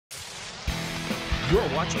You're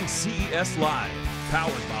watching CES Live,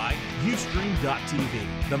 powered by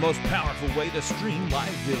Ustream.tv, the most powerful way to stream live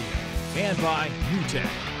video. And by UTech,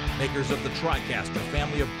 makers of the TriCaster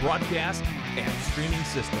family of broadcast and streaming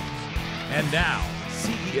systems. And now,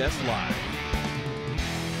 CES Live.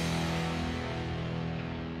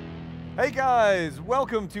 Hey guys,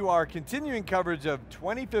 welcome to our continuing coverage of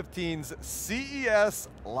 2015's CES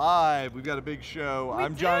Live. We've got a big show.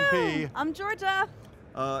 I'm John P. I'm Georgia.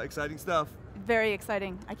 Exciting stuff. Very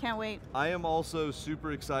exciting. I can't wait. I am also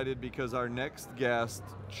super excited because our next guest,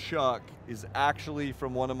 Chuck, is actually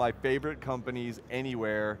from one of my favorite companies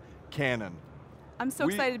anywhere, Canon. I'm so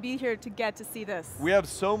excited to be here to get to see this. We have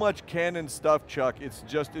so much Canon stuff, Chuck, it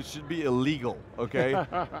should be illegal, okay?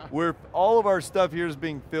 All of our stuff here is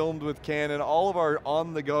being filmed with Canon. All of our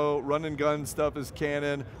on-the-go, run-and-gun stuff is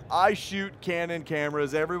Canon. I shoot Canon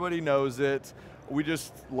cameras, everybody knows it. We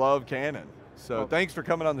just love Canon. So thanks for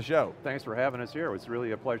coming on the show. Thanks for having us here. It's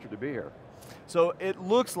really a pleasure to be here. So it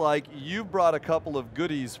looks like you brought a couple of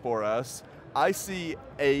goodies for us. I see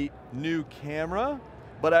a new camera,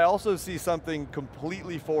 but I also see something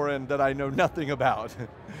completely foreign that I know nothing about.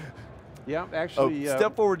 Yeah, actually.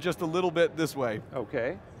 Step forward just a little bit this way.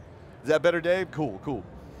 Okay. Is that better, Dave? Cool, cool.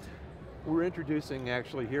 We're introducing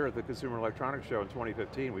actually here at the Consumer Electronics Show in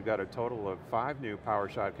 2015, we've got a total of 5 new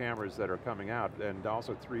PowerShot cameras that are coming out and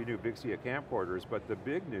also 3 new Vixia camcorders, but the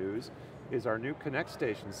big news is our new Connect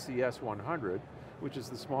Station CS100, which is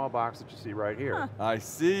the small box that you see right here. Huh. I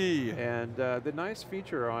see. And the nice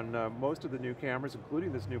feature on most of the new cameras,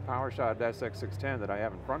 including this new PowerShot SX610 that I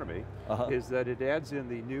have in front of me, is that it adds in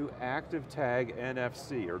the new Active Tag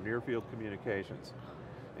NFC, or Near Field Communications.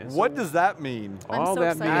 And what so does that mean? I'm so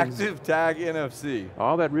excited. Active Tag NFC.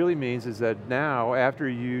 All that really means is that now, after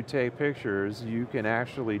you take pictures, you can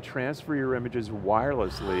actually transfer your images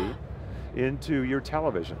wirelessly into your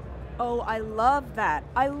television. Oh, I love that.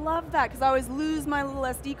 I love that, because I always lose my little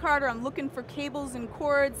SD card, or I'm looking for cables and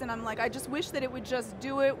cords, and I'm like, I just wish that it would just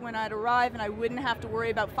do it when I'd arrive and I wouldn't have to worry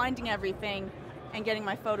about finding everything and getting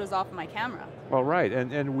my photos off of my camera. Well, right,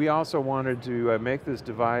 and we also wanted to make this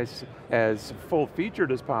device as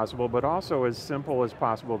full-featured as possible, but also as simple as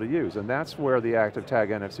possible to use, and that's where the Active Tag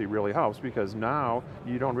NFC really helps, because now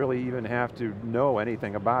you don't really even have to know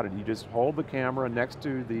anything about it. You just hold the camera next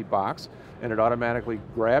to the box, and it automatically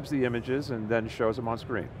grabs the images and then shows them on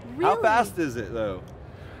screen. Really? How fast is it, though?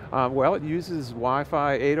 Well, it uses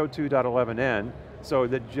Wi-Fi 802.11n, so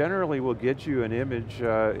that generally will get you an image,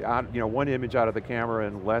 one image out of the camera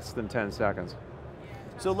in less than 10 seconds.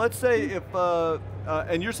 So let's say if,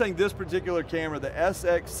 and you're saying this particular camera, the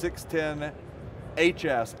SX610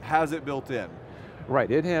 HS, has it built in?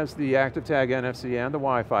 Right, it has the Active Tag NFC and the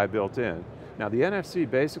Wi-Fi built in. Now the NFC,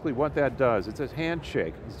 basically what that does, it's a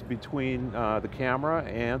handshake. It's between the camera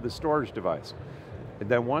and the storage device. And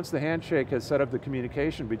then once the handshake has set up the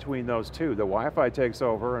communication between those two, the Wi-Fi takes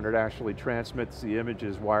over and it actually transmits the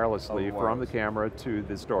images wirelessly from the camera to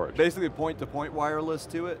the storage. Basically point-to-point wireless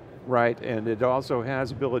to it? Right, and it also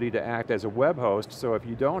has ability to act as a web host, so if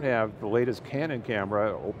you don't have the latest Canon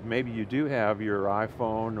camera, maybe you do have your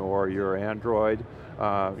iPhone or your Android,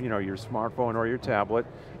 your smartphone or your tablet,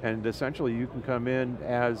 and essentially you can come in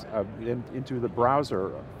as into the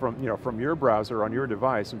browser from your browser on your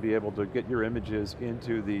device and be able to get your images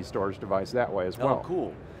into the storage device that way as well. Oh,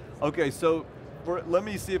 cool. Okay, so let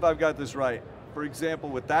me see if I've got this right. For example,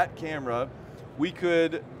 with that camera, we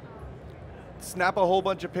could snap a whole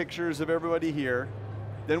bunch of pictures of everybody here,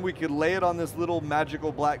 then we could lay it on this little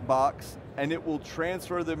magical black box, and it will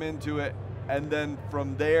transfer them into it, and then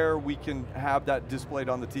from there we can have that displayed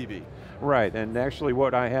on the TV. Right, and actually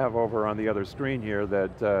what I have over on the other screen here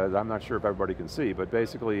that I'm not sure if everybody can see, but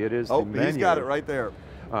basically it is the menu. He's got it right there.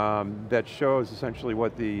 That shows essentially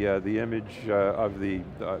what the image of the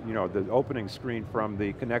opening screen from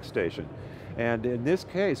the Connect Station. And in this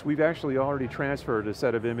case, we've actually already transferred a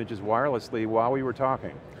set of images wirelessly while we were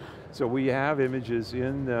talking. So we have images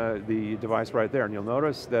in the device right there, and you'll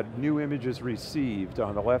notice that new images received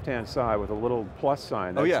on the left-hand side with a little plus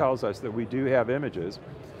sign that tells us that we do have images.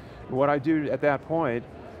 And what I do at that point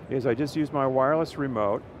is I just use my wireless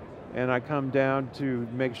remote, and I come down to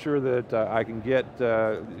make sure that I can get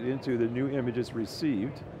into the new images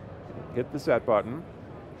received, hit the set button,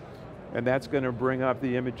 and that's going to bring up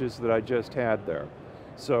the images that I just had there.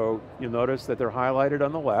 So you'll notice that they're highlighted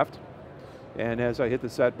on the left, and as I hit the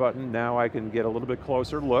set button, now I can get a little bit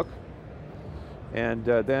closer look, and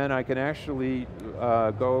then I can actually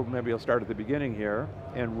maybe I'll start at the beginning here,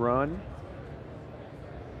 and run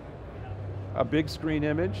a big screen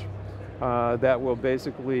image that will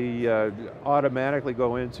basically automatically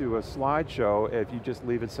go into a slideshow if you just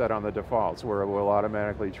leave it set on the defaults, where it will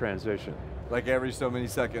automatically transition. Like every so many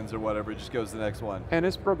seconds or whatever, it just goes to the next one. And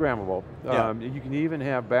it's programmable. Yeah. You can even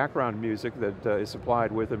have background music that is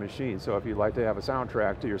supplied with the machine. So if you'd like to have a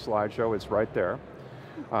soundtrack to your slideshow, it's right there.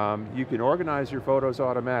 You can organize your photos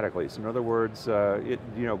automatically. So in other words,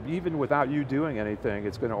 even without you doing anything,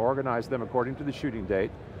 it's going to organize them according to the shooting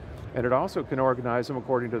date. And it also can organize them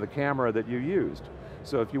according to the camera that you used.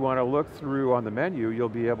 So if you want to look through on the menu, you'll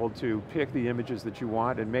be able to pick the images that you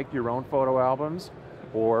want and make your own photo albums,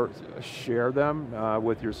 or share them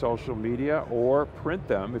with your social media, or print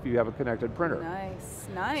them if you have a connected printer. Nice,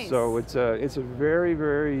 nice. So it's a very,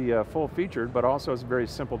 very full-featured, but also it's a very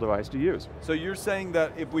simple device to use. So you're saying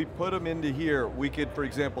that if we put them into here, we could, for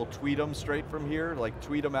example, tweet them straight from here, like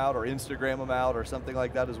tweet them out or Instagram them out or something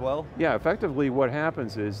like that as well? Yeah, effectively what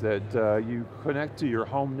happens is that you connect to your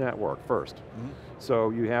home network first. Mm-hmm.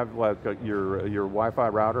 So you have like your Wi-Fi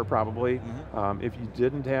router probably. Mm-hmm. If you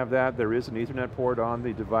didn't have that, there is an Ethernet port on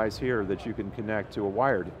the device here that you can connect to a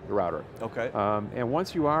wired router. Okay. And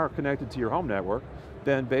once you are connected to your home network,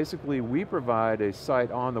 then basically we provide a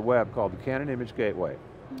site on the web called the Canon Image Gateway.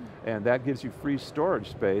 And that gives you free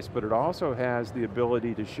storage space, but it also has the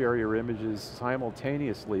ability to share your images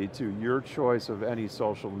simultaneously to your choice of any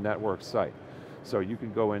social network site. So you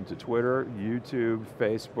can go into Twitter, YouTube,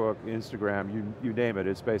 Facebook, Instagram, you name it,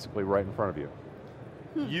 it's basically right in front of you.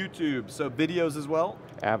 YouTube, so videos as well?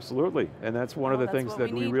 Absolutely, and that's one of the things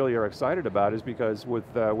that we really are excited about, is because with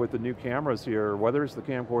the new cameras here, whether it's the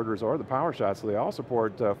camcorders or the PowerShots, they all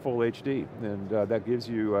support full HD, and that gives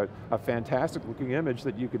you a fantastic looking image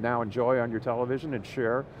that you can now enjoy on your television and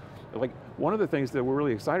share. Like, one of the things that we're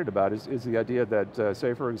really excited about is the idea that,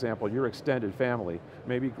 say for example, your extended family,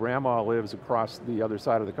 maybe grandma lives across the other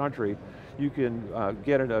side of the country, you can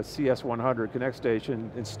get a CS100 Connect station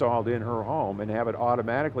installed in her home and have it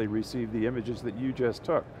automatically receive the images that you just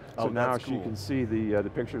took. So now she can see the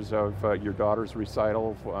pictures of your daughter's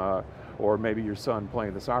recital, or maybe your son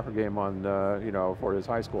playing the soccer game on, for his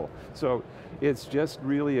high school. So it's just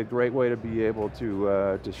really a great way to be able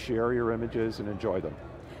to share your images and enjoy them.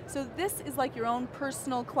 So this is like your own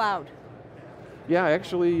personal cloud. Yeah,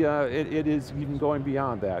 actually, it is even going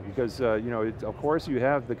beyond that, because of course you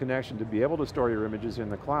have the connection to be able to store your images in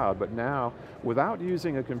the cloud, but now, without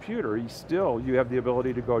using a computer, you have the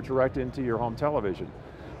ability to go direct into your home television.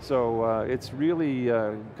 So it's really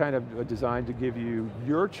kind of designed to give you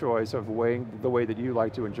your choice of the way that you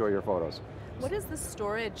like to enjoy your photos. What is the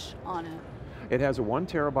storage on it? It has a 1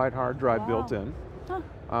 terabyte hard drive built in. Huh.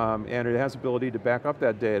 And it has the ability to back up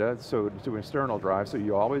that data to external drive, so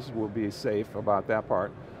you always will be safe about that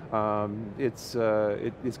part. It's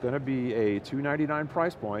going to be a $299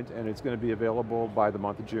 price point, and it's going to be available by the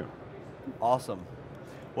month of June. Awesome.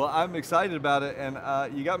 Well, I'm excited about it, and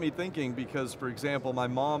you got me thinking, because, for example, my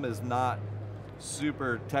mom is not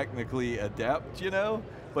super technically adept,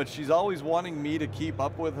 but she's always wanting me to keep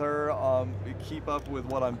up with her, keep up with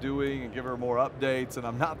what I'm doing and give her more updates, and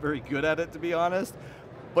I'm not very good at it, to be honest.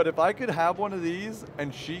 But if I could have one of these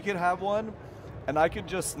and she could have one, and I could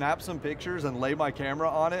just snap some pictures and lay my camera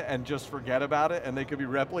on it and just forget about it, and they could be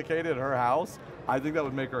replicated at her house, I think that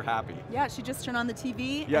would make her happy. Yeah, she'd just turn on the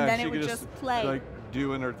TV, yeah, and then it would just play. Like,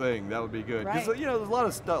 doing her thing, that would be good. Because there's a lot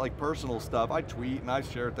of stuff, like personal stuff. I tweet and I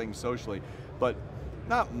share things socially, but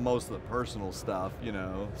not most of the personal stuff,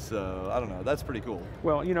 so I don't know, that's pretty cool.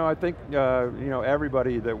 Well, I think,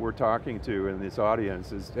 everybody that we're talking to in this audience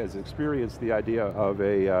has experienced the idea of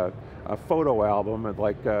a photo album,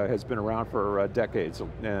 has been around for decades,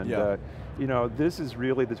 and this is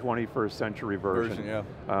really the 21st century version.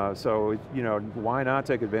 So, why not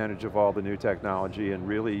take advantage of all the new technology and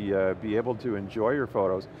really be able to enjoy your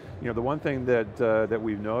photos? The one thing that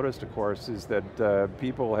we've noticed, of course, is that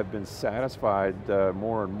people have been satisfied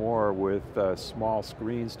more and more with small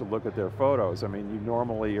screens to look at their photos. I mean, you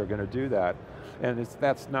normally are going to do that, and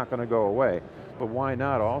that's not going to go away. But why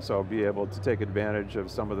not also be able to take advantage of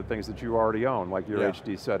some of the things that you already own, like your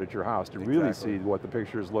HD set at your house, to really see what the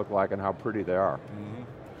pictures look like and how pretty they are. Mm-hmm.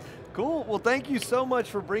 Cool, well thank you so much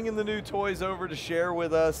for bringing the new toys over to share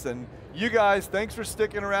with us, and you guys, thanks for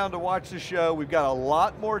sticking around to watch the show. We've got a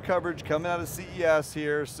lot more coverage coming out of CES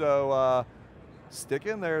here, so stick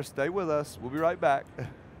in there, stay with us, we'll be right back.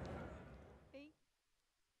 Be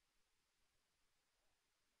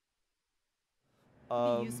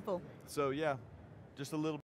useful. So yeah, just a little